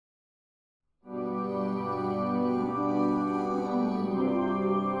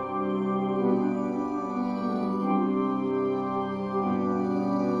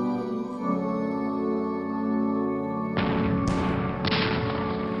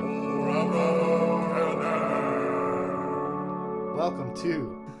welcome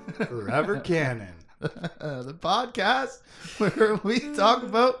to Forever Canon, the podcast where we talk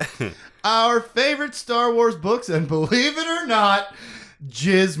about our favorite Star Wars books and, believe it or not,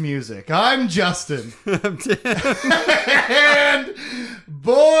 jizz music. I'm Justin. I'm Tim. And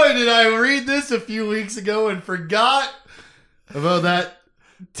boy, did I read this a few weeks ago and forgot about that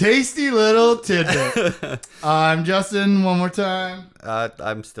tasty little tidbit. I'm Justin one more time.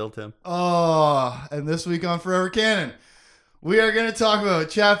 I'm still Tim. Oh, and this week on Forever Canon, we are going to talk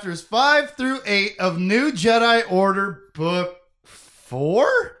about chapters 5 through 8 of New Jedi Order Book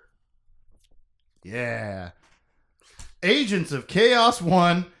 4? Yeah. Agents of Chaos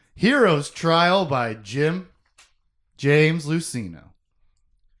 1, Hero's Trial by James Luceno.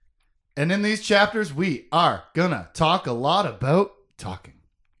 And in these chapters, we are going to talk a lot about talking.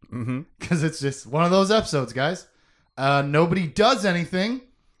 Because it's just one of those episodes, guys. Nobody does anything.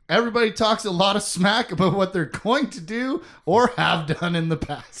 Everybody talks a lot of smack about what they're going to do or have done in the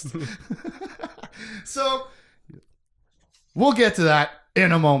past. So, we'll get to that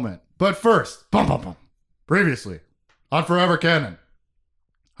in a moment. But first, previously on Forever Canon.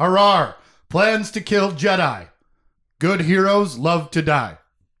 Harar plans to kill Jedi. Good heroes love to die.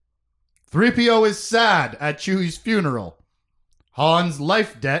 3PO is sad at Chewie's funeral. Han's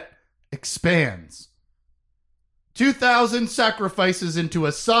life debt expands. 2,000 sacrifices into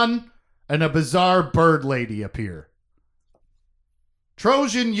a son, and a bizarre bird lady appear.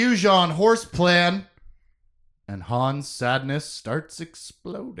 Trojan Yuuzhan horse plan, and Han's sadness starts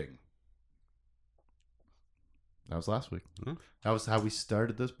exploding. That was last week. Mm-hmm. That was how we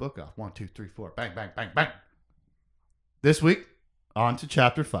started this book off. 1, 2, 3, 4. Bang, bang, bang, bang. This week, on to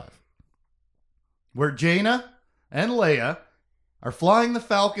chapter 5. Where Jaina and Leia are flying the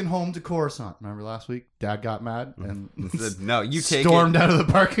Falcon home to Coruscant. Remember last week? Dad got mad and No, you take stormed it. out of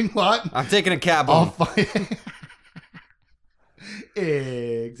the parking lot. I'm taking a cab All home. fighting.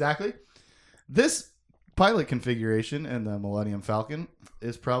 Exactly. This pilot configuration in the Millennium Falcon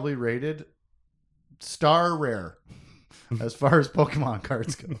is probably rated star rare as far as Pokemon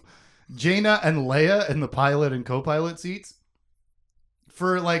cards go. Jaina and Leia in the pilot and co-pilot seats.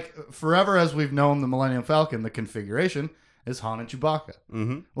 For like forever as we've known the Millennium Falcon, the configuration is Han and Chewbacca.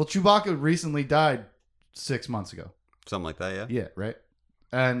 Mm-hmm. Well, Chewbacca recently died 6 months ago. Something like that, yeah. Yeah, right?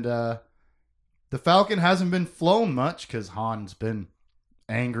 And the Falcon hasn't been flown much because Han's been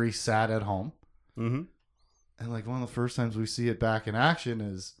angry, sad at home. Mm-hmm. And like one of the first times we see it back in action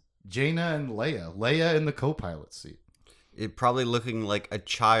is Jaina and Leia. Leia in the co-pilot seat. It probably looking like a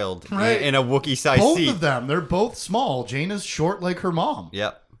child Right. in a Wookiee-sized Both seat. of them, they're both small. Jaina's short like her mom.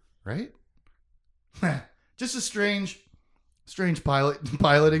 Yep. Right? Just a strange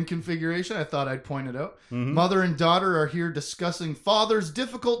piloting configuration. I thought I'd point it out. Mm-hmm. Mother and daughter are here discussing father's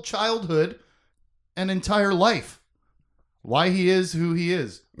difficult childhood and entire life. Why he is who he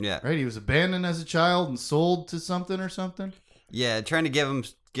is. Yeah. Right? He was abandoned as a child and sold to something or something. Yeah, trying to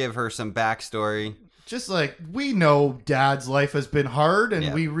give her some backstory. Just like we know Dad's life has been hard and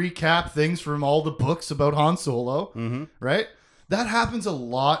Yeah. we recap things from all the books about Han Solo. Mm-hmm. Right? That happens a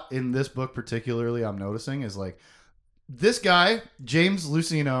lot in this book particularly, I'm noticing, is like this guy, James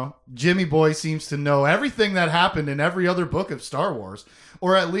Luceno, Jimmy Boy, seems to know everything that happened in every other book of Star Wars,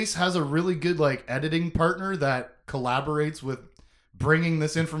 or at least has a really good like editing partner that collaborates with bringing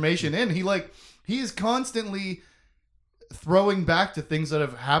this information in. He is constantly throwing back to things that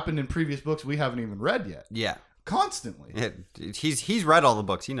have happened in previous books we haven't even read yet. Yeah. Constantly. Yeah. He's read all the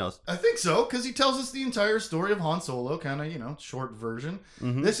books. He knows. I think so, because he tells us the entire story of Han Solo, kind of, short version.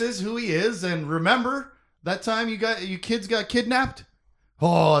 Mm-hmm. This is who he is, and remember that time you kids got kidnapped?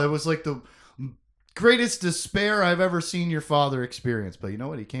 Oh, it was like the greatest despair I've ever seen your father experience. But you know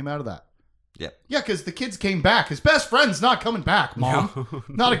what? He came out of that. Yeah. Yeah, because the kids came back. His best friend's not coming back, Mom. No.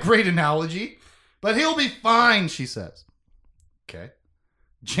 Not a great analogy, but he'll be fine, she says. Okay.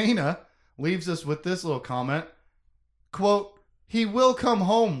 Jaina leaves us with this little comment. Quote, he will come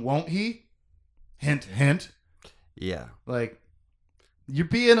home, won't he? Hint, hint. Yeah. Like, you're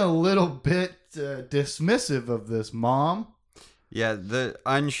being a little bit dismissive of this, Mom. Yeah, the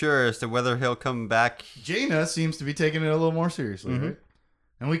unsure as to whether he'll come back. Jaina seems to be taking it a little more seriously, right?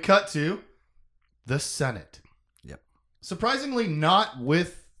 And we cut to the Senate. Yep. Surprisingly, not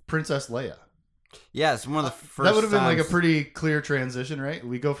with Princess Leia. Yeah, it's one of the first That would have been like a times- pretty clear transition, right?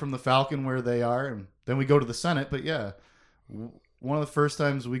 We go from the Falcon where they are, and then we go to the Senate. But yeah, one of the first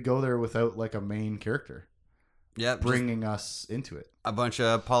times we go there without like a main character just bringing us into it. a bunch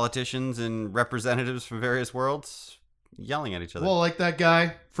of politicians and representatives from various worlds yelling at each other. Well, like that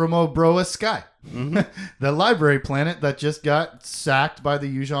guy from Obroa Sky, the library planet that just got sacked by the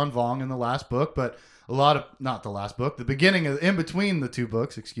Yuuzhan Vong in the last book. But a lot of, not the last book, the beginning of, in between the two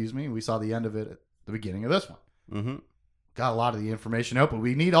books, excuse me. We saw the end of it at the beginning of this one. Mm-hmm. Got a lot of the information out, but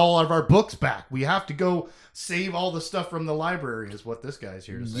we need all of our books back. We have to go save all the stuff from the library, is what this guy's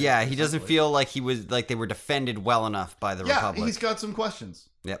here to say. Yeah, he doesn't feel like he was like they were defended well enough by the Republic. Yeah, he's got some questions.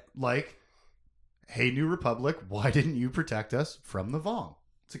 Yep. Like, hey, New Republic, why didn't you protect us from the Vong?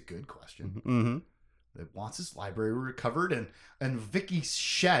 It's a good question. Mm-hmm. It wants his library recovered, and Vicky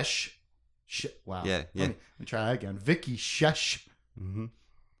Shesh. Wow. Yeah. Let me try that again. Vicky Shesh. Mm-hmm.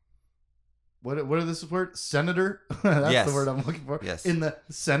 What are this word? Senator? That's Yes. the word I'm looking for. Yes. In the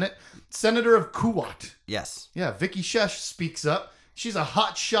Senate. Senator of Kuwait. Yes. Yeah, Vicky Shesh speaks up. She's a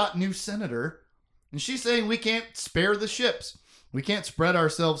hotshot new senator. And she's saying we can't spare the ships. We can't spread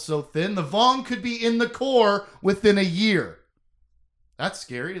ourselves so thin. The Vong could be in the core within a year. That's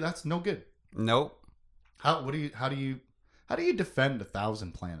scary. That's no good. Nope. How do you defend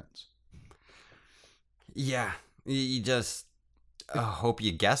 1,000 planets? Yeah. You just hope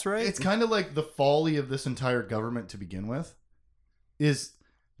you guess right. It's kind of like the folly of this entire government to begin with is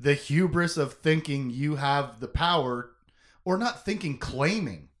the hubris of thinking you have the power, or not thinking,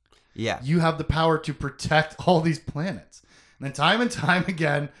 claiming Yeah. you have the power to protect all these planets. And then time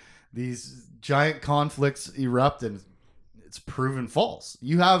again, these giant conflicts erupt and it's proven false.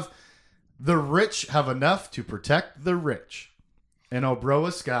 You have the rich have enough to protect the rich. And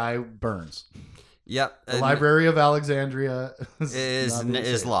Obroa Sky burns. Yep. The Library of Alexandria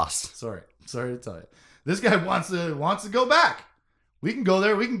is lost. Sorry to tell you. This guy wants to go back. We can go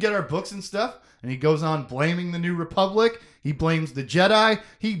there. We can get our books and stuff. And he goes on blaming the New Republic. He blames the Jedi.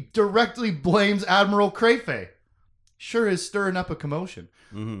 He directly blames Admiral Crayfay. Sure is stirring up a commotion.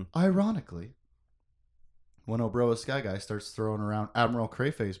 Mm-hmm. Ironically, when Obroa Sky Guy starts throwing around Admiral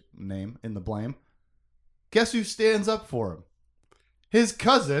Crayfay's name in the blame, guess who stands up for him? His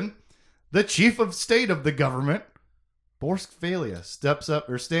cousin, the chief of state of the government, Borsk Phalia, stands up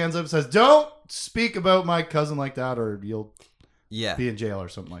and says, "Don't speak about my cousin like that, or you'll be in jail," or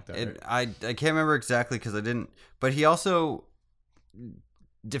something like that. Right? I can't remember exactly because I didn't. But he also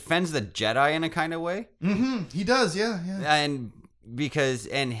defends the Jedi in a kind of way. Mm-hmm. He does, yeah. And his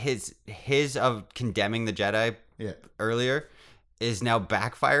of condemning the Jedi earlier is now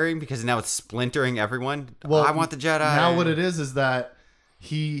backfiring because now it's splintering everyone. Well, I want the Jedi. Now what it is that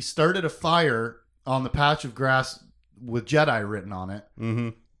he started a fire on the patch of grass with Jedi written on it. Mm-hmm.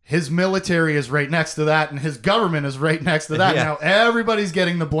 His military is right next to that, and his government is right next to that. Yeah. Now everybody's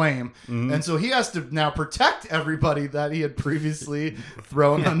getting the blame. Mm-hmm. And so he has to now protect everybody that he had previously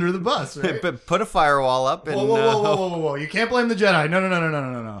thrown under the bus, right? But put a firewall up and... Whoa. You can't blame the Jedi.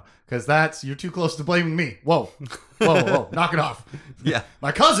 No. Because you're too close to blaming me. Whoa. Knock it off. Yeah.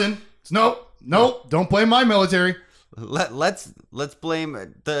 My cousin, nope, don't blame my military. Let's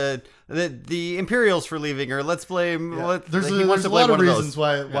blame the Imperials for leaving, or let's blame. Yeah. There's a lot of reasons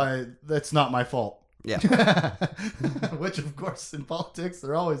why that's not my fault. Yeah, which of course in politics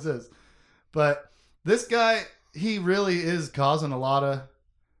there always is. But this guy, he really is causing a lot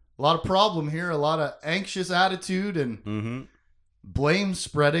of problem here, a lot of anxious attitude and blame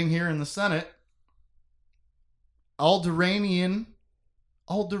spreading here in the Senate. Alderaanian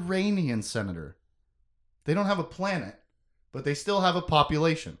senator. They don't have a planet, but they still have a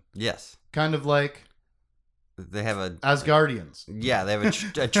population. Yes. Kind of like they have a Asgardians. Yeah, they have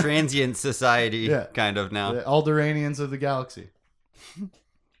a transient society kind of now. The Alderaanians of the galaxy.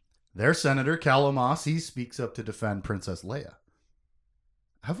 Their senator, Kalomos, he speaks up to defend Princess Leia.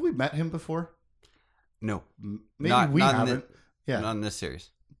 Have we met him before? No. Maybe we haven't. Not in this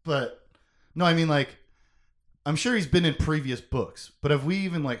series. But, no, I mean, like, I'm sure he's been in previous books, but have we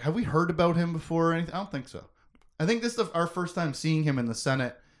heard about him before or anything? I don't think so. I think this is our first time seeing him in the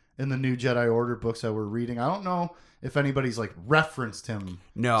Senate in the new Jedi Order books that we're reading. I don't know if anybody's like referenced him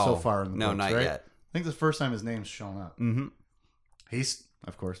so far in the books, not right? yet. I think this is the first time his name's shown up. Mm-hmm. He's,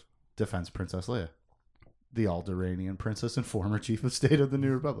 of course, defends Princess Leia, the Alderaanian princess and former chief of state of the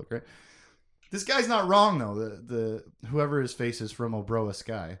New Republic, right? This guy's not wrong, though. The whoever his face is from Obroa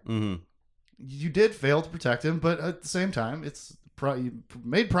Sky. Mm-hmm. You did fail to protect him, but at the same time, you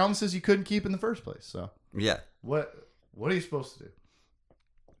made promises you couldn't keep in the first place. So yeah, what are you supposed to do?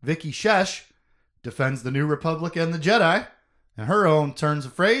 Vicky Shesh defends the New Republic and the Jedi, and her own turns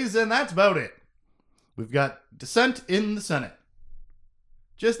of phrase, and that's about it. We've got dissent in the Senate,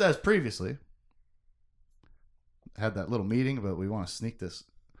 just as previously. Had that little meeting about we want to sneak this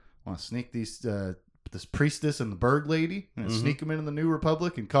priestess and the bird lady and sneak them into the New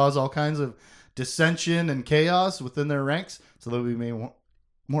Republic and cause all kinds of dissension and chaos within their ranks so that we may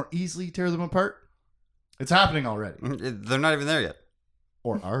more easily tear them apart. It's happening already. They're not even there yet.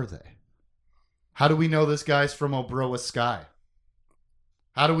 Or are they? How do we know this guy's from Obroa Sky?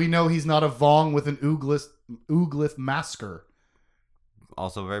 How do we know he's not a Vong with an Ooglyph masker?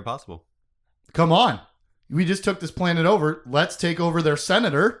 Also very possible. Come on. We just took this planet over. Let's take over their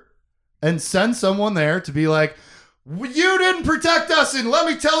senator and send someone there to be like, you didn't protect us, and let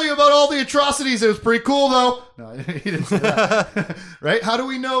me tell you about all the atrocities. It was pretty cool, though. No, he didn't say that. Right? How do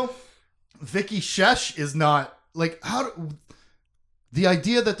we know Vicky Shesh is not... Like, the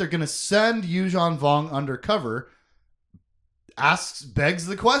idea that they're going to send Yuuzhan Vong undercover begs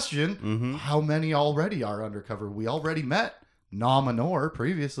the question, how many already are undercover? We already met Na Manor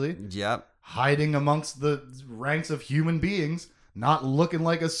previously. Yep. Hiding amongst the ranks of human beings, not looking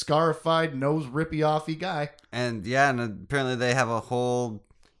like a scarified, nose rippy-offy guy. And apparently they have a whole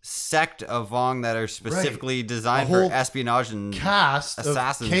sect of Vong that are specifically designed for espionage and cast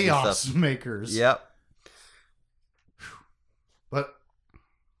assassins of chaos and makers. Yep. But,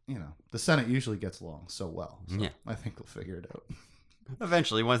 the Senate usually gets along so well. So yeah. I think we'll figure it out.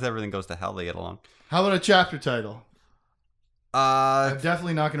 Eventually, once everything goes to hell, they get along. How about a chapter title? I'm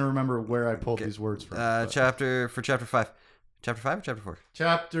definitely not going to remember where I pulled these words from. Chapter 5. Chapter 5 or Chapter 4?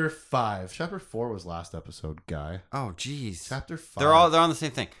 Chapter 5. Chapter 4 was last episode, Guy. Oh, jeez. Chapter 5. They're on the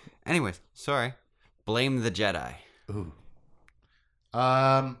same thing. Anyways, sorry. Blame the Jedi. Ooh.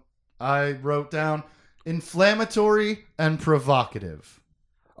 I wrote down inflammatory and provocative.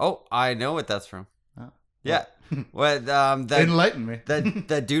 Oh, I know what that's from. Oh. Yeah. What? Enlighten me.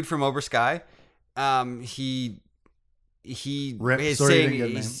 that dude from Ober Sky. He is saying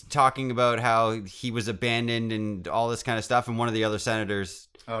he's talking about how he was abandoned and all this kind of stuff, and one of the other senators,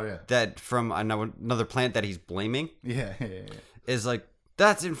 that from another planet that he's blaming, is like,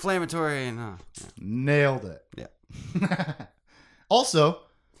 that's inflammatory, and nailed it. Yeah. Also,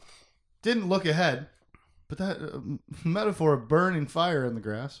 didn't look ahead, but that metaphor of burning fire in the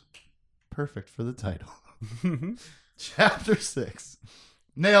grass, perfect for the title. Chapter 6,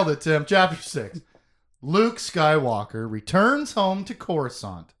 nailed it, Tim. Chapter 6. Luke Skywalker returns home to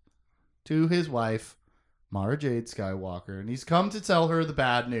Coruscant to his wife, Mara Jade Skywalker, and he's come to tell her the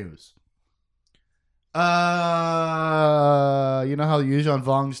bad news. You know how the Yuuzhan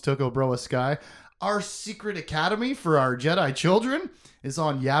Vong just took Obroa Sky? Our secret academy for our Jedi children is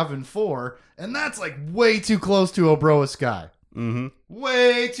on Yavin 4, and that's like way too close to Obroa Sky. Mm-hmm.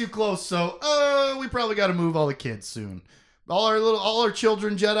 Way too close, so we probably got to move all the kids soon. All our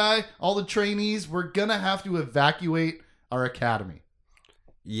children Jedi, all the trainees, we're gonna have to evacuate our academy.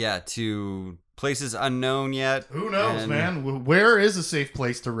 Yeah, to places unknown yet. Who knows, man? Where is a safe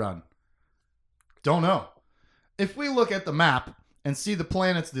place to run? Don't know. If we look at the map and see the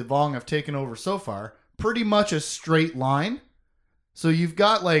planets the Vong have taken over so far, pretty much a straight line. So you've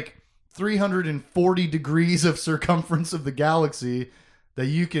got like 340 degrees of circumference of the galaxy that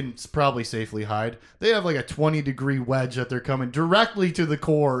you can probably safely hide. They have like a 20-degree wedge that they're coming directly to the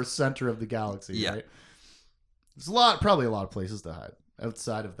core center of the galaxy, right? There's probably a lot of places to hide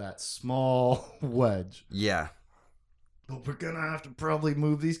outside of that small wedge. Yeah. But we're going to have to probably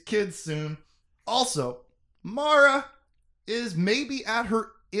move these kids soon. Also, Mara is maybe at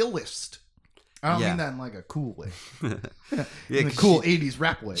her illest. I don't mean that in like a cool way. In a cool 80s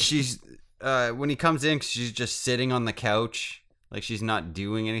rap way. She's, when he comes in, she's just sitting on the couch. Like, she's not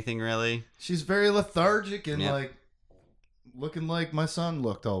doing anything, really. She's very lethargic and, like, looking like my son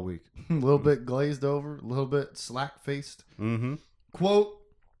looked all week. A little bit glazed over, a little bit slack-faced. Mm-hmm. Quote,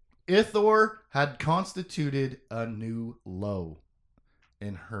 Ithor had constituted a new low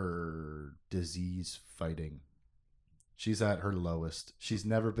in her disease fighting. She's at her lowest. She's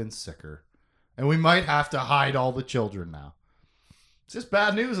never been sicker. And we might have to hide all the children now. It's just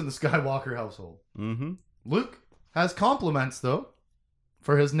bad news in the Skywalker household. Mm-hmm. Luke has compliments, though,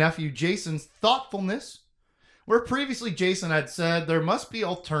 for his nephew Jason's thoughtfulness, where previously Jason had said there must be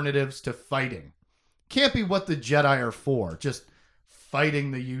alternatives to fighting. Can't be what the Jedi are for, just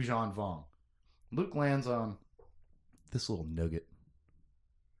fighting the Yuuzhan Vong. Luke lands on this little nugget.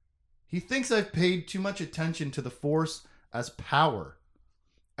 He thinks I've paid too much attention to the Force as power,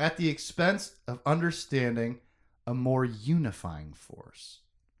 at the expense of understanding a more unifying force.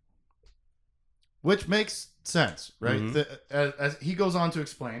 Which makes sense, right? Mm-hmm. As he goes on to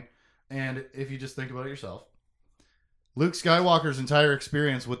explain, and if you just think about it yourself, Luke Skywalker's entire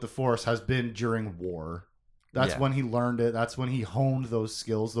experience with the Force has been during war. That's when he learned it. That's when he honed those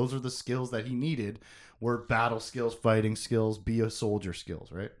skills. Those are the skills that he needed, were battle skills, fighting skills, be a soldier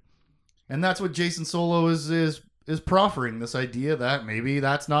skills, right? And that's what Jason Solo is proffering, this idea that maybe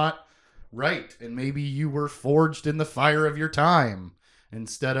that's not right, and maybe you were forged in the fire of your time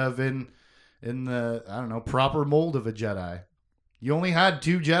instead of in the, I don't know, proper mold of a Jedi. You only had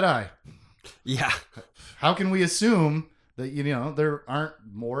 2 Jedi. Yeah. How can we assume that, there aren't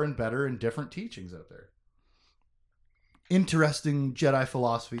more and better and different teachings out there? Interesting Jedi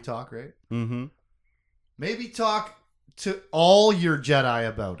philosophy talk, right? Mm-hmm. Maybe talk to all your Jedi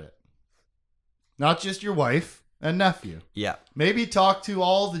about it. Not just your wife and nephew. Yeah. Maybe talk to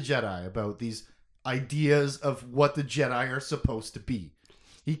all the Jedi about these ideas of what the Jedi are supposed to be.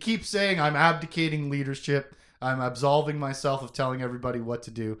 He keeps saying, I'm abdicating leadership. I'm absolving myself of telling everybody what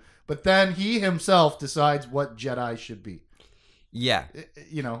to do. But then he himself decides what Jedi should be. Yeah.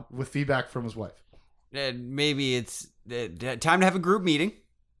 With feedback from his wife. Maybe it's time to have a group meeting.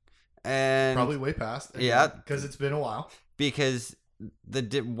 And probably way past. Yeah. Because it's been a while. Because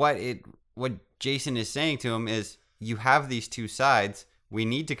what Jacen is saying to him is, you have these two sides. We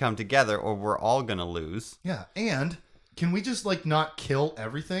need to come together or we're all going to lose. Yeah. And can we just not kill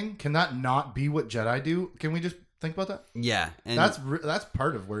everything? Can that not be what Jedi do? Can we just think about that? Yeah. And that's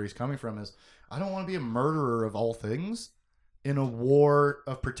part of where he's coming from is, I don't want to be a murderer of all things in a war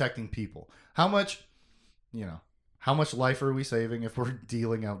of protecting people. How much life are we saving if we're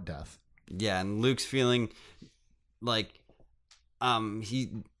dealing out death? Yeah. And Luke's feeling like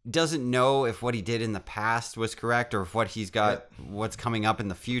he doesn't know if what he did in the past was correct or if what he's got, what's coming up in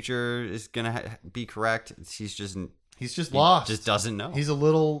the future is going to be correct. He's just lost. Just doesn't know. He's a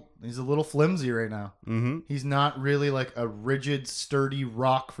little flimsy right now. Mm-hmm. He's not really like a rigid, sturdy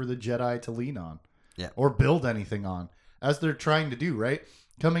rock for the Jedi to lean on. Yeah. Or build anything on, as they're trying to do, right?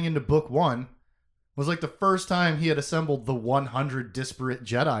 Coming into book 1 was like the first time he had assembled the 100 disparate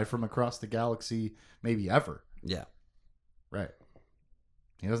Jedi from across the galaxy, maybe ever. Yeah. Right.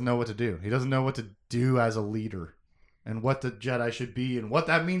 He doesn't know what to do. He doesn't know what to do as a leader and what the Jedi should be and what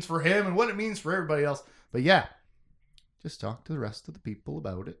that means for him and what it means for everybody else. But yeah, just talk to the rest of the people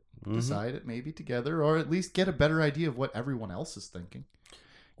about it. Mm-hmm. Decide it maybe together, or at least get a better idea of what everyone else is thinking.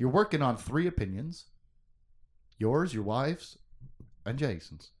 You're working on 3 opinions. Yours, your wife's, and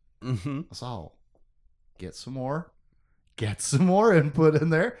Jacen's. Mm-hmm. That's all. Get some more input in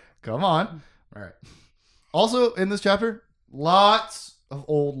there. Come on. All right. Also, in this chapter, lots of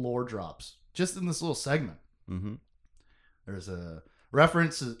old lore drops. Just in this little segment. Mm-hmm. There's a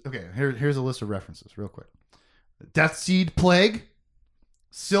reference. Okay, here's a list of references real quick. Death Seed Plague.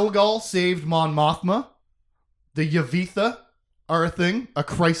 Silgal saved Mon Mothma. The Yavitha are a thing. A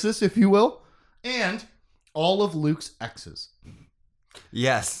crisis, if you will. And all of Luke's exes.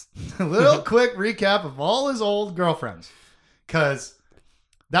 Yes. A little quick recap of all his old girlfriends. Because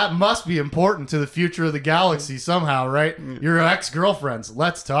that must be important to the future of the galaxy somehow, right? Your ex-girlfriends.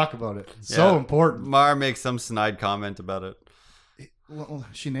 Let's talk about it. So important. Mar makes some snide comment about it. Well,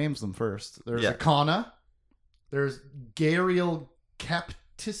 she names them first. There's Akana. There's Gariel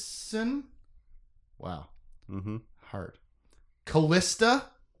Captison. Wow. Mm-hmm. Hard. Callista.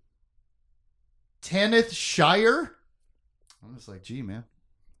 Tanith Shire. I'm just like, gee, man.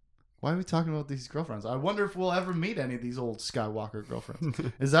 Why are we talking about these girlfriends? I wonder if we'll ever meet any of these old Skywalker girlfriends.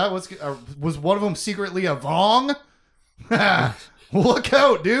 Is that was one of them secretly a Vong? Look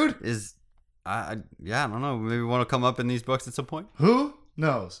out, dude. I don't know. Maybe one will come up in these books at some point. Who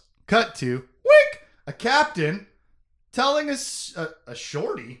knows? Cut to wink. A captain telling a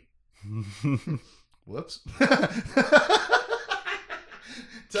shorty. Whoops.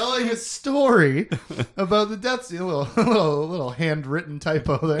 Telling a story about the Death Seal. A little handwritten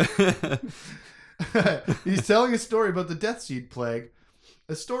typo there. He's telling a story about the Death Seed Plague.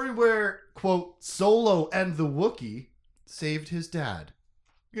 A story where, quote, Solo and the Wookiee saved his dad.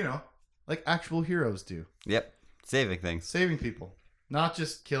 Like actual heroes do. Yep. Saving things. Saving people. Not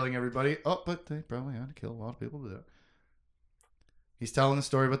just killing everybody. Oh, but they probably had to kill a lot of people to do it. He's telling a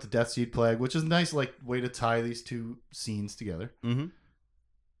story about the Death Seed Plague, which is a nice way to tie these two scenes together. Mm-hmm.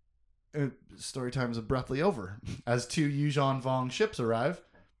 Story time is abruptly over as 2 Yuuzhan Vong ships arrive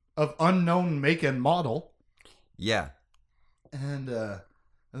of unknown make and model. Yeah. And I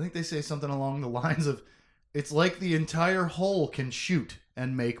think they say something along the lines of, it's like the entire hull can shoot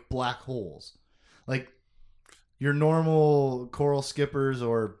and make black holes. Like your normal coral skippers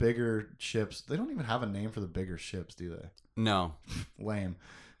or bigger ships, they don't even have a name for the bigger ships, do they? No. Lame.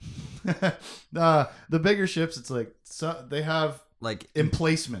 The bigger ships, it's like they have like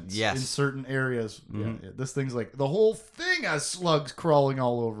emplacements in certain areas. Mm-hmm. Yeah, this thing's like the whole thing has slugs crawling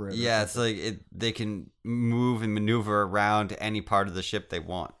all over it. Yeah, it's like they can move and maneuver around any part of the ship they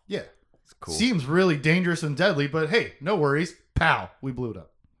want. Yeah, it's cool. Seems really dangerous and deadly, but hey, no worries. Pow, we blew it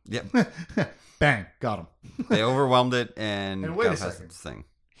up. Yep. Bang, got him. They overwhelmed it and wait got a past second. this thing.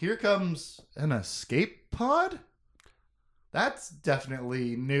 Here comes an escape pod. That's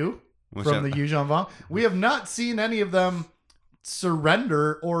definitely new from the Yuuzhan Vong. We have not seen any of them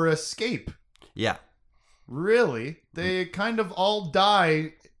surrender or escape. Yeah. Really. They kind of all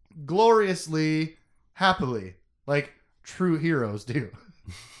die gloriously, happily, like true heroes do.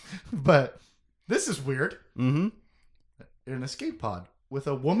 But this is weird. Mm-hmm. An escape pod with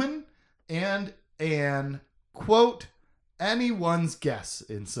a woman and an, quote, anyone's guess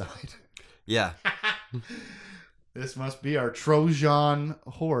inside. Yeah. This must be our Trojan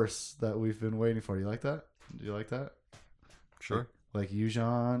horse that we've been waiting for. Do you like that? Do you like that? Sure. Like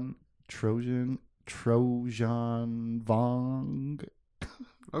Yuuzhan, Trojan Vong.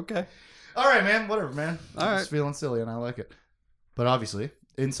 Okay. All right, man. Whatever, man. All I'm right. just feeling silly, and I like it. But obviously,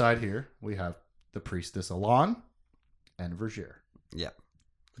 inside here, we have the priestess Elan and Vergere. Yeah.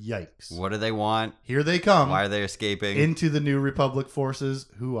 Yikes. What do they want? Here they come. Why are they escaping? Into the New Republic forces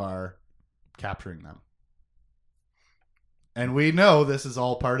who are capturing them. And we know this is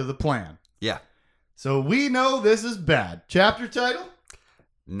all part of the plan. Yeah. So we know this is bad. Chapter title?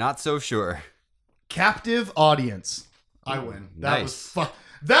 Not so sure. Captive audience. I win. That Nice. was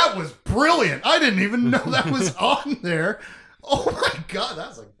that was brilliant. I didn't even know that was on there. Oh my god,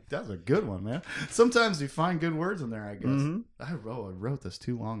 that's a good one, man. Sometimes you find good words in there, I guess. Mm-hmm. I wrote this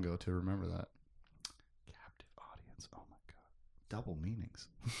too long ago to remember that. Captive audience. Oh my god. Double meanings.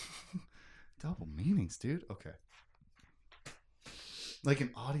 Double meanings, dude. Okay. Like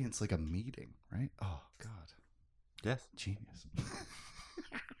an audience, like a meeting, right? Oh god. Yes. Genius.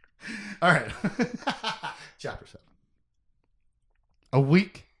 All right. Chapter 7. A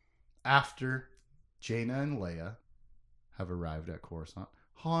week after Jaina and Leia have arrived at Coruscant,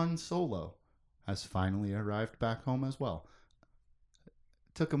 Han Solo has finally arrived back home as well.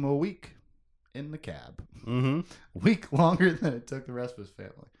 It took him a week in the cab. Mm-hmm. A week longer than it took the rest of his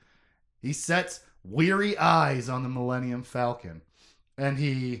family. He sets weary eyes on the Millennium Falcon, and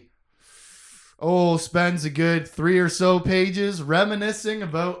he spends a good 3 or so pages reminiscing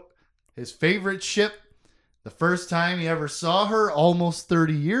about his favorite ship. The first time he ever saw her, almost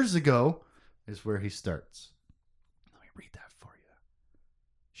 30 years ago, is where he starts. Let me read that for you.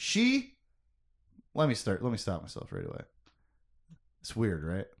 Let me stop myself right away. It's weird,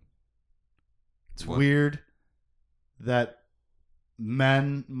 right? It's weird that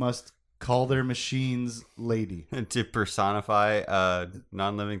men must call their machines lady. To personify a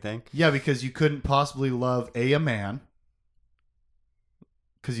non-living thing? Yeah, because you couldn't possibly love a man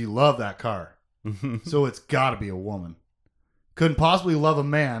because you love that car. So it's got to be a woman. Couldn't possibly love a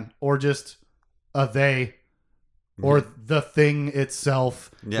man or just a they or the thing itself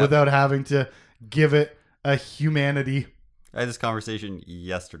without having to give it a humanity. I had this conversation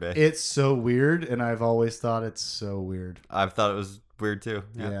yesterday. It's so weird, and I've always thought it's so weird. I've thought it was weird too.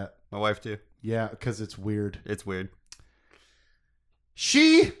 Yeah. My wife too. Yeah, because it's weird. It's weird.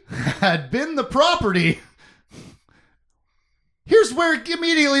 She had been the property. Here's where it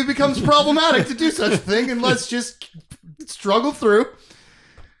immediately becomes problematic to do such a thing, and let's just struggle through.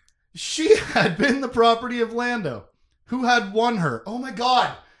 She had been the property of Lando, who had won her. Oh my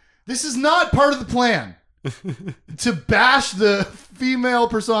god, this is not part of the plan. To bash the female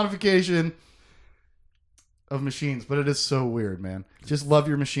personification of machines, but it is so weird, man. Just love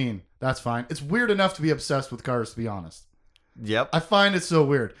your machine. That's fine. It's weird enough to be obsessed with cars, to be honest. Yep. I find it so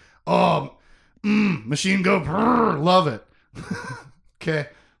weird. Machine go, brrr, love it. Okay.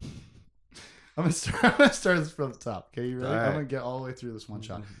 I'm gonna start this from the top. Okay, you ready? Right. I'm gonna get all the way through this one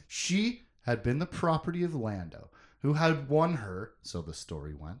shot. She had been the property of Lando, who had won her, so the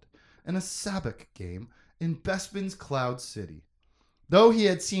story went, in a sabacc game in Bespin's Cloud City. Though he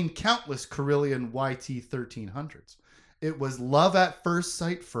had seen countless Corellian YT-1300s, it was love at first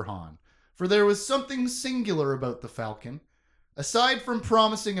sight for Han, for there was something singular about the Falcon. Aside from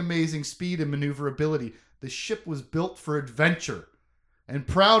promising amazing speed and maneuverability, the ship was built for adventure, and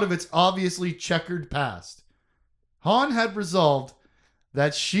proud of its obviously checkered past. Han had resolved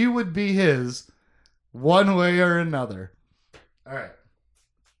that she would be his one way or another. All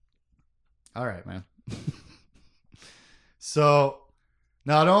right, man. So,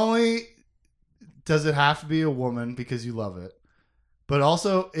 not only does it have to be a woman because you love it, but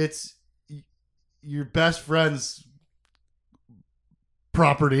also it's your best friend's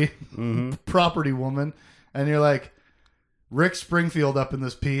property, property woman, and you're like, Rick Springfield up in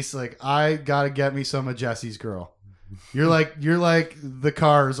this piece, like, I gotta get me some of Jesse's girl. You're like the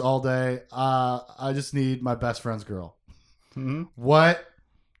Cars all day. I just need my best friend's girl. Mm-hmm. What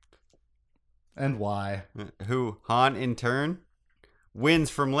and why? Who Han in turn wins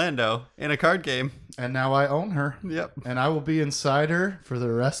from Lando in a card game, and now I own her. Yep, and I will be inside her for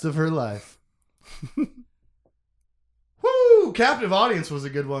the rest of her life. Woo! Captive audience was a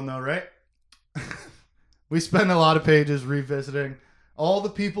good one though, right? We spend a lot of pages revisiting all the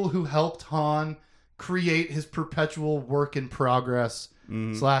people who helped Han create his perpetual work in progress /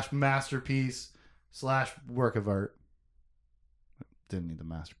 masterpiece / work of art. Didn't need the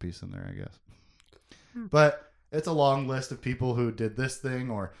masterpiece in there, I guess. But it's a long list of people who did this thing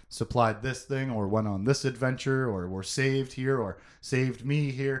or supplied this thing or went on this adventure or were saved here or saved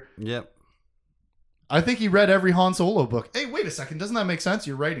me here. Yep. I think he read every Han Solo book. Hey, wait a second. Doesn't that make sense?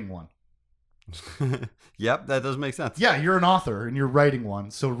 You're writing one. Yep, that does make sense. Yeah, you're an author and you're writing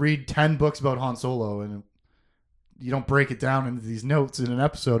one. So read 10 books about Han Solo and you don't break it down into these notes in an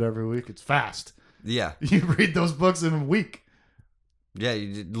episode every week. It's fast. Yeah. You read those books in a week. Yeah,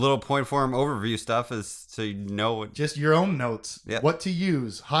 little point form overview stuff is so you know what. Just your own notes. Yep. What to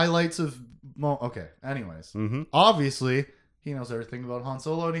use. Highlights of. Okay, anyways. Obviously, he knows everything about Han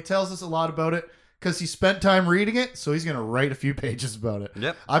Solo and he tells us a lot about it because he spent time reading it, so he's going to write a few pages about it.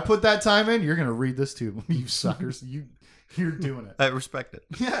 Yep. I put that time in, you're going to read this too. You suckers. You're doing it. I respect it.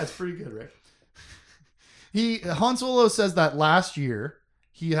 Yeah, it's pretty good, right? Han Solo says that last year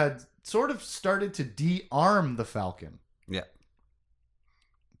he had sort of started to de-arm the Falcon. Yeah.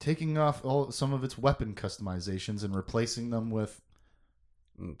 Taking off some of its weapon customizations and replacing them with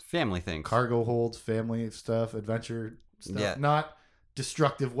family things. Cargo holds, family stuff, adventure stuff. Not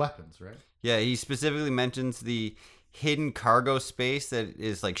destructive weapons, right? Yeah, he specifically mentions the hidden cargo space that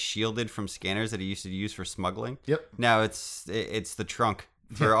is like shielded from scanners that he used to use for smuggling. Yep. Now it's the trunk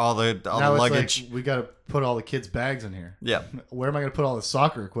for all the luggage. Like, we got to put all the kids' bags in here. Yeah. Where am I going to put all the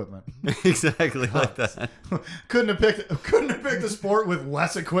soccer equipment? Exactly like that. Couldn't have picked a sport with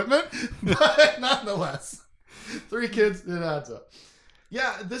less equipment, but nonetheless, 3 kids, it adds up.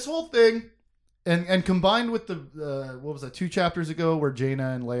 Yeah, this whole thing, and combined with the what was that 2 chapters ago where Jaina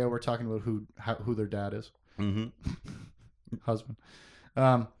and Leia were talking about who their dad is, husband.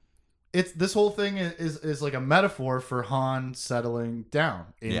 It's this whole thing is like a metaphor for Han settling down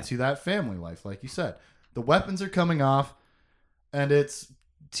into that family life, like you said. The weapons are coming off, and it's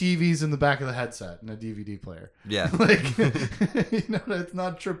TVs in the back of the headset and a DVD player. Yeah, like it's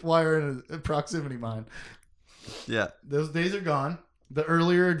not tripwire and a proximity mine. Yeah, those days are gone. The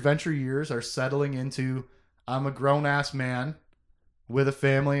earlier adventure years are settling into I'm a grown ass man with a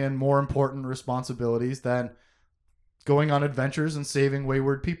family and more important responsibilities than going on adventures and saving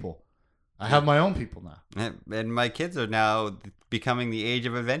wayward people. I have my own people now. And my kids are now becoming the age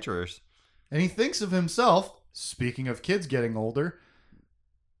of adventurers. And he thinks of himself, speaking of kids getting older,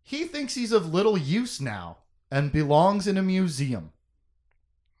 he thinks he's of little use now and belongs in a museum.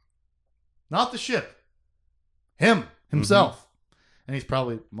 Not the ship. Himself. And he's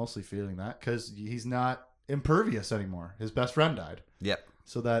probably mostly feeling that because he's not impervious anymore. His best friend died. Yep.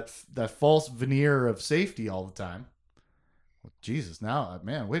 So that false veneer of safety all the time. Well, Jesus, now,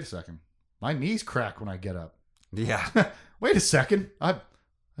 man, wait a second. My knees crack when I get up. Yeah. Wait a second. I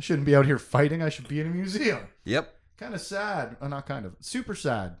shouldn't be out here fighting. I should be in a museum. Yep. Kind of sad. Not kind of. Super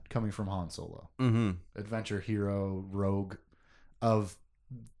sad coming from Han Solo. Adventure hero, rogue of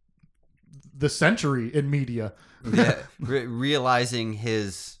the century in media. Yeah. Realizing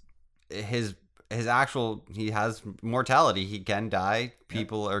his actual, he has mortality. He can die. He's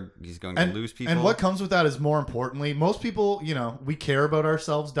going to lose people. And what comes with that is more importantly, most people, we care about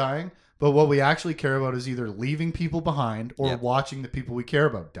ourselves dying. But what we actually care about is either leaving people behind or watching the people we care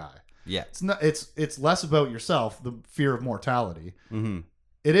about die. Yeah. It's less about yourself, the fear of mortality.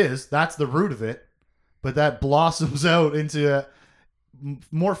 It is. That's the root of it. But that blossoms out into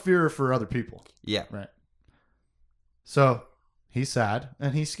more fear for other people. Yeah. Right. So he's sad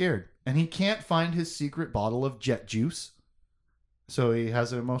and he's scared. And he can't find his secret bottle of jet juice. So he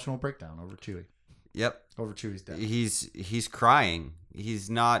has an emotional breakdown over Chewie. Yep. Over Chewie's death. He's crying. He's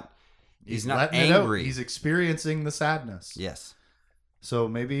not angry. It out. He's experiencing the sadness. Yes. So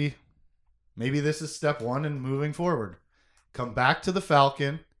maybe this is step 1 in moving forward. Come back to the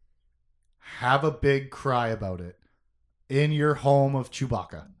Falcon. Have a big cry about it in your home of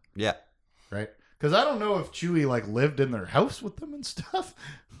Chewbacca. Yeah. Right? Because I don't know if Chewie lived in their house with them and stuff.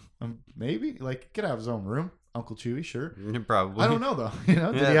 Maybe he could have his own room. Uncle Chewie, sure. Probably. I don't know though.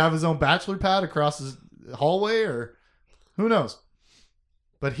 Did he have his own bachelor pad across his hallway or who knows?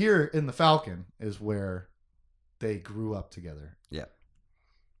 But here in the Falcon is where they grew up together. Yeah.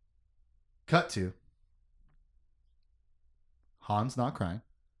 Cut to Han's not crying.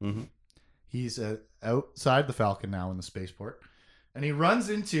 He's outside the Falcon now in the spaceport, and he runs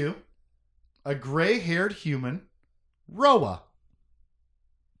into a gray-haired human, Roa,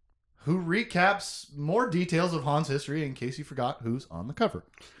 who recaps more details of Han's history in case you forgot who's on the cover.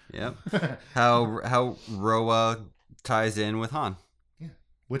 Yeah. How Roa ties in with Han. Yeah.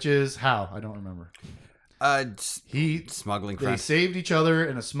 Which is how? I don't remember. Smuggling They friend. saved each other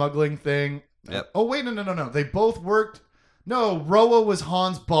in a smuggling thing. Yep. Oh, wait, no. They both worked. No, Roa was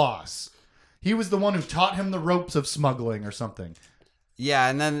Han's boss. He was the one who taught him the ropes of smuggling or something. Yeah,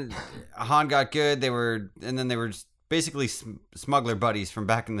 and then Han got good. They were just basically smuggler buddies from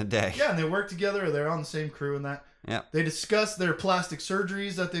back in the day. Yeah, and they worked together. They're on the same crew and that. Yeah. They discuss their plastic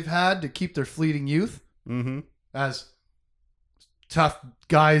surgeries that they've had to keep their fleeting youth. Mm-hmm. As tough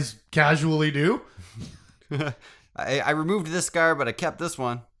guys casually do. I removed this scar, but I kept this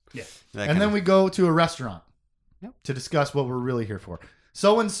one. Yeah. And then we go to a restaurant to discuss what we're really here for.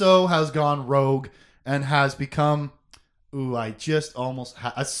 So-and-so has gone rogue and has become, I just almost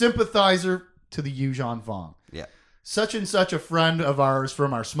a sympathizer to the Yuuzhan Vong. Yeah. Such and such a friend of ours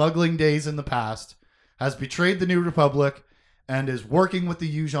from our smuggling days in the past has betrayed the New Republic and is working with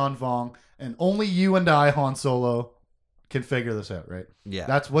the Yuuzhan Vong, and only you and I, Han Solo, can figure this out, right? Yeah.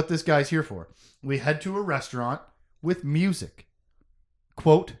 That's what this guy's here for. We head to a restaurant with music.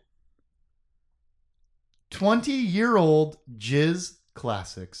 Quote, 20-year-old jizz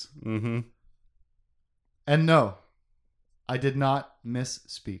classics. Mm-hmm. And no, I did not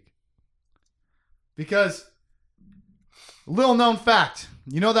misspeak. Because, little known fact,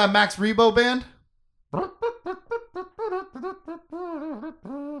 you know that Max Rebo band?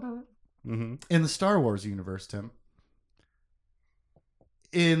 Mm-hmm. In the Star Wars universe, Tim,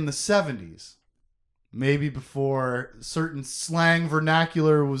 in the 70s, maybe before certain slang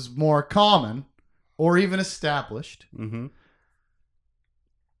vernacular was more common or even established,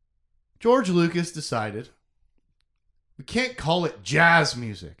 George Lucas decided we can't call it jazz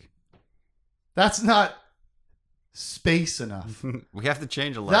music. That's not space enough. We have to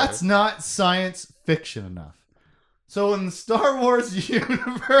change a lot. That's not science fiction enough. So in the Star Wars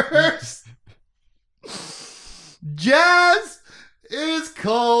universe, jazz is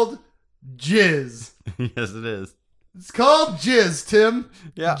called jizz. Yes, it is. It's called jizz, Tim.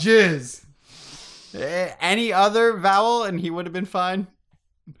 Yeah. Jizz. Any other vowel and he would have been fine.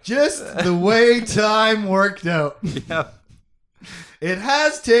 Just the way time worked out. Yep. It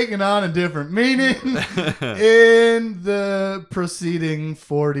has taken on a different meaning in the preceding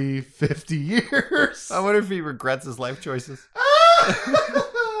 40, 50 years. I wonder if he regrets his life choices.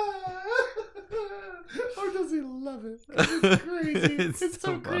 Or does he love it? It's crazy. It's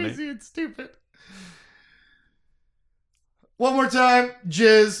so crazy and stupid. One more time.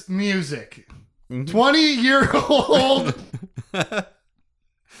 Jizz music. 20-year-old.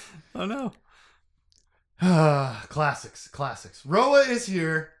 Oh, no. Classics. Roa is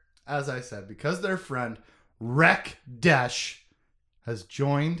here, as I said, because their friend Wreck Desh has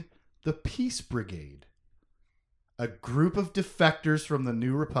joined the Peace Brigade, a group of defectors from the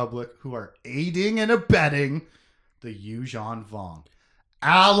New Republic who are aiding and abetting the Yuuzhan Vong,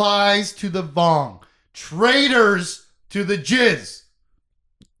 allies to the Vong, traitors to the Jizz.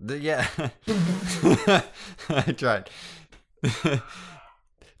 Yeah. I tried.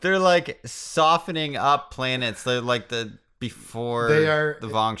 They're like softening up planets. They're like the before they are, the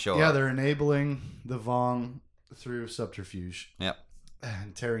Vong show up. Yeah, they're enabling the Vong through subterfuge. Yep.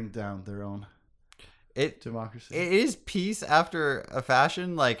 And tearing down their own democracy. It is peace after a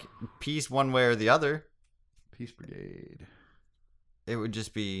fashion, like peace one way or the other. Peace Brigade. It would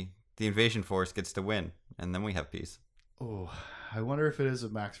just be the invasion force gets to win, and then we have peace. Oh, I wonder if it is a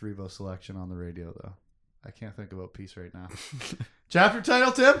Max Rebo selection on the radio, though. I can't think about peace right now. Chapter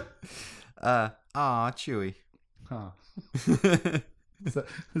title, Tim? Chewie. Huh.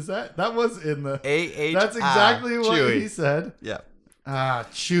 Is that was in the... A-H-I. That's exactly what Chewie. he said. Yeah.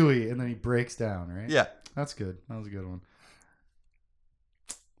 Chewie, and then he breaks down, right? Yeah. That's good. That was a good one.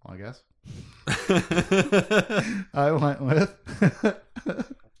 Well, I guess. I went with...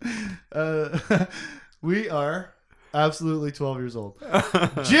 we are absolutely 12 years old.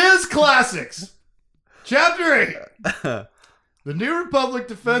 Jizz Classics! Chapter 8. The New Republic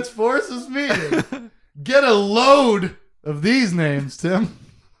Defense Forces meeting. Get a load of these names, Tim.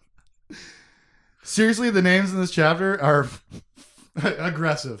 Seriously, the names in this chapter are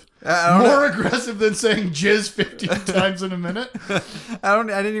aggressive. More aggressive than saying jizz 15 times in a minute. I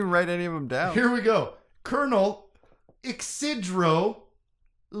didn't even write any of them down. Here we go. Colonel Isidro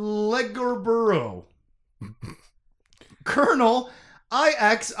Legorburou. Colonel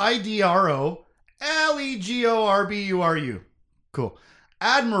Ixidro Legorburu. Cool.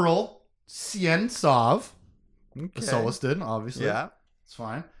 Admiral Sien Sov. Okay. Solus did, obviously. Yeah. It's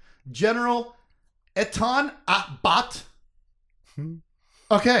fine. General Etan Atbat.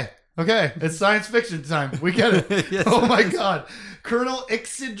 Okay. It's science fiction time. We get it. Yes, oh my God. Colonel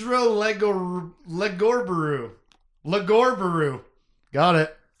Isidro Legorburou. Got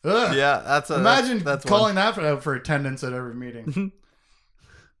it. Ugh. Yeah, imagine that's calling that out for attendance at every meeting.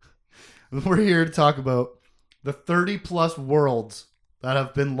 We're here to talk about the 30 plus worlds that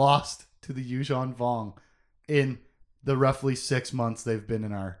have been lost to the Yuuzhan Vong in the roughly 6 months they've been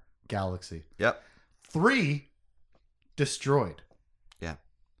in our galaxy. Yep. 3 destroyed. Yeah.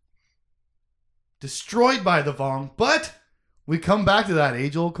 Destroyed by the Vong, but we come back to that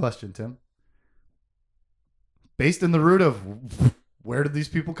age-old question, Tim. Based in the root of where did these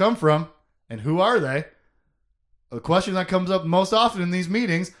people come from and who are they? The question that comes up most often in these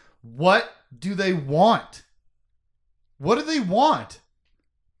meetings, what do they want? What do they want?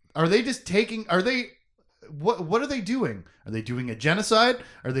 Are they just taking, what are they doing? Are they doing a genocide?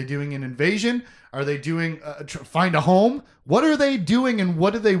 Are they doing an invasion? Are they doing, find a home? What are they doing and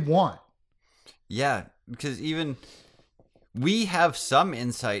what do they want? Yeah, because even we have some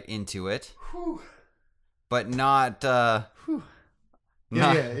insight into it, but not, Yeah.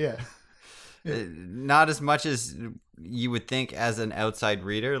 Not as much as you would think as an outside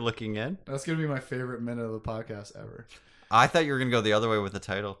reader looking in. That's going to be my favorite minute of the podcast ever. I thought you were going to go the other way with the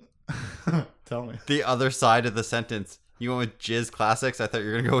title. Tell me. The other side of the sentence. You went with Jizz Classics. I thought you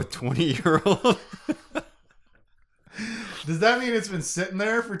were going to go with 20-year-old. Does that mean it's been sitting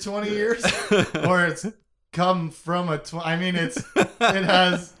there for 20 years? Or it's come from a... it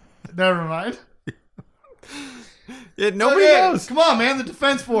has... Never mind. Nobody knows. Come on, man. The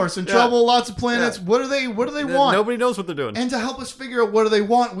Defense Force in trouble. Lots of planets. Yeah. What do they want? Nobody knows what they're doing. And to help us figure out what do they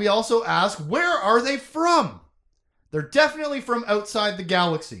want, we also ask, where are they from? They're definitely from outside the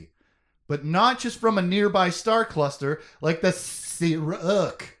galaxy, but not just from a nearby star cluster like the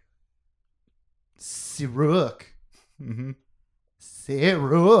Siruk. Mm-hmm.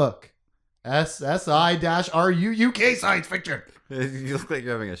 Siruk. SSI-RUUK science fiction. You look like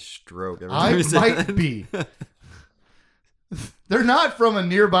you're having a stroke. I might be. They're not from a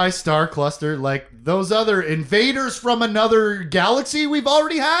nearby star cluster like those other invaders from another galaxy we've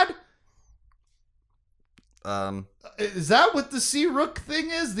already had. Is that what the Siruk thing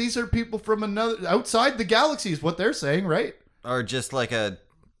is? These are people from another outside the galaxy is what they're saying, right? Or just like a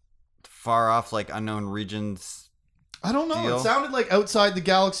far off, like unknown regions. I don't know. Deal. It sounded like outside the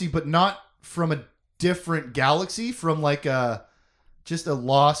galaxy, but not from a different galaxy, from like just a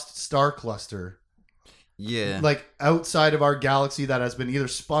lost star cluster. Yeah. Like outside of our galaxy that has been either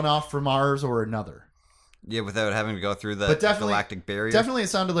spun off from ours or another. Yeah, without having to go through the galactic barrier. Definitely it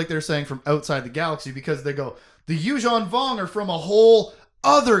sounded like they're saying from outside the galaxy because they go, the Yuuzhan Vong are from a whole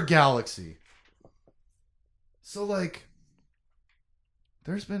other galaxy. So like,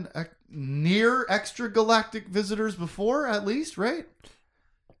 there's been near extragalactic visitors before, at least, right?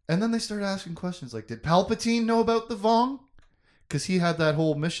 And then they started asking questions like, did Palpatine know about the Vong? Because he had that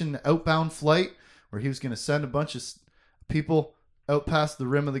whole mission outbound flight where he was going to send a bunch of people out past the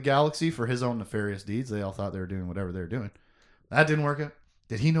rim of the galaxy for his own nefarious deeds. They all thought they were doing whatever they were doing. That didn't work out.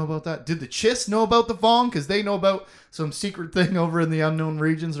 Did he know about that? Did the Chiss know about the Vong? Because they know about some secret thing over in the unknown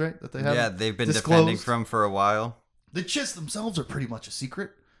regions, right? That they have. Yeah, they've been defending from for a while. The Chiss themselves are pretty much a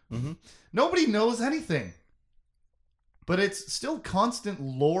secret. Mm-hmm. Nobody knows anything. But it's still constant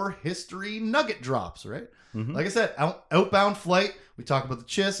lore history nugget drops, right? Mm-hmm. Like I said, outbound flight. We talk about the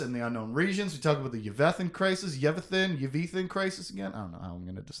Chiss and the unknown regions. We talk about the Yevithan crisis again. I don't know how I'm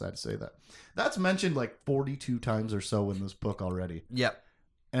going to decide to say that. That's mentioned like 42 times or so in this book already. Yep.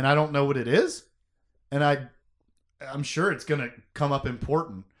 And I don't know what it is. And I'm sure it's going to come up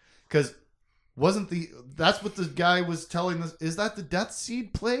important because that's what the guy was telling us. Is that the Death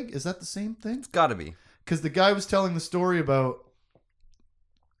Seed plague? Is that the same thing? It's got to be. Because the guy was telling the story about,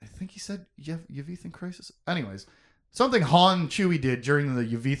 I think he said Yevithan crisis. Anyways, something Han Chewie did during the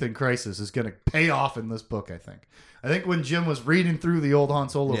Yevithan crisis is going to pay off in this book, I think. I think when Jim was reading through the old Han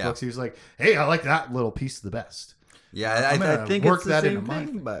Solo books, he was like, hey, I like that little piece the best. Yeah, I think work it's that the same into my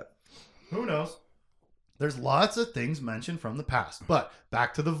thing, but who knows? There's lots of things mentioned from the past. But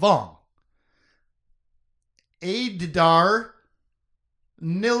back to the Vong. Aidar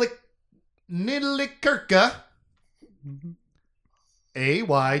Nilikirka.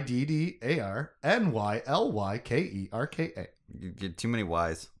 AYDDARNYLYKERKA. You get too many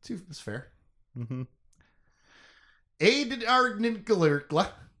Y's. That's fair. Mm-hmm. Aidar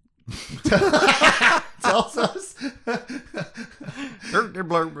tells us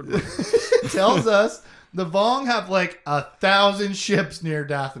tells us the Vong have like 1,000 ships near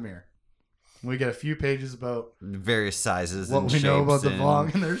Dathomir. We get a few pages about various sizes what and we shapes know about the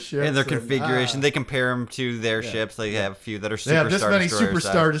Vong and their ships and their configuration. They compare them to their ships. They have a few that are They have this many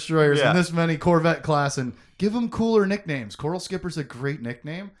superstar destroyers and this many Corvette class, and give them cooler nicknames. Coral Skipper's a great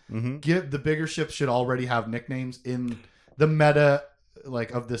nickname. Mm-hmm. The bigger ships should already have nicknames in the meta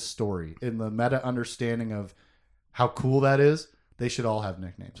like of this story, in the meta understanding of how cool that is, they should all have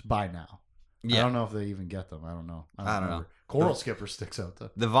nicknames by now. Yeah. I don't know if they even get them. I don't know. I don't know. Coral Skipper sticks out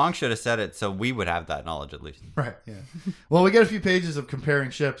though. The Vong should have said it so we would have that knowledge at least. Right. Yeah. Well, we get a few pages of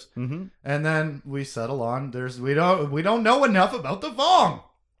comparing ships, and then we settle on we don't know enough about the Vong,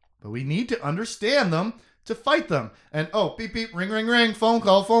 but we need to understand them to fight them. And beep beep, ring ring ring, phone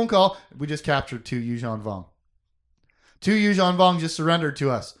call. We just captured 2 Yuuzhan Vong. 2 Yuuzhan Vong just surrendered to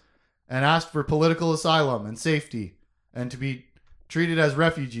us and asked for political asylum and safety and to be treated as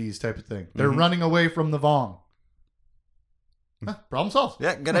refugees type of thing. They're running away from the Vong. Problem solved.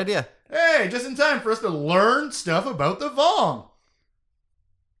 Yeah, good idea. Hey, just in time for us to learn stuff about the Vong.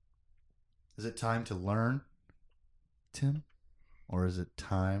 Is it time to learn, Tim? Or is it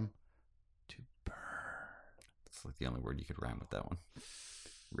time to burn? It's like the only word you could rhyme with that one.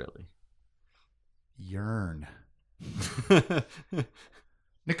 Really. Yearn.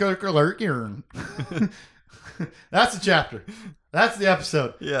 Nick yearn. That's the chapter. That's the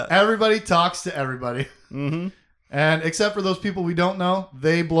episode. Yeah. Everybody talks to everybody. And except for those people we don't know,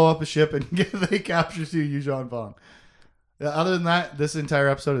 they blow up a ship and they capture 2 Yuuzhan Vong. Other than that, this entire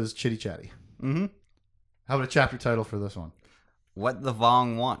episode is chitty chatty. How about a chapter title for this one? What the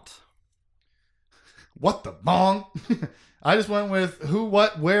Vong want. What the Vong? I just went with who,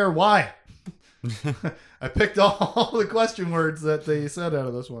 what, where, why. I picked all the question words that they said out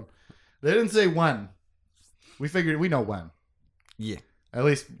of this one. They didn't say when. We figured we know when. Yeah. At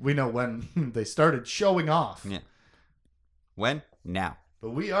least we know when they started showing off. Yeah. When? Now.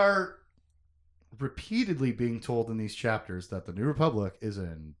 But we are repeatedly being told in these chapters that the New Republic is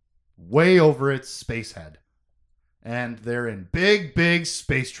in way over its space head. And they're in big, big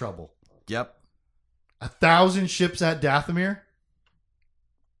space trouble. Yep. 1,000 ships at Dathomir.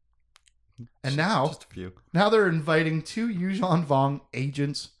 And now, just a few. Now they're inviting 2 Yuuzhan Vong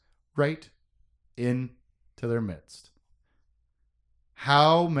agents right into their midst.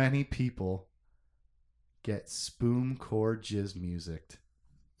 How many people get Spoon Core Jizz musicked?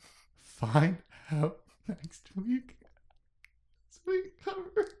 Find out next week. We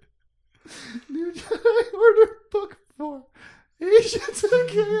covered New Jedi Order Book 4, Agents of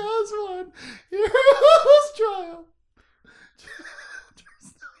Chaos 1, Heroes Trial.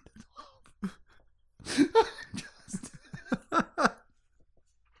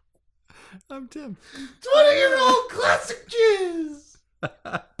 I'm Tim. 20-year-old classic jizz.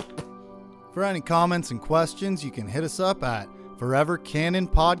 For any comments and questions, you can hit us up at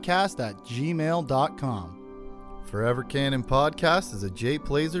forevercanonpodcast@gmail.com. Forever Canon Podcast is a Jay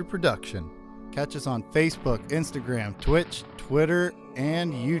Plazer production. Catch us on Facebook, Instagram, Twitch, Twitter,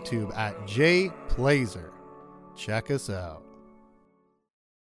 and YouTube at Jay Plazer. Check us out.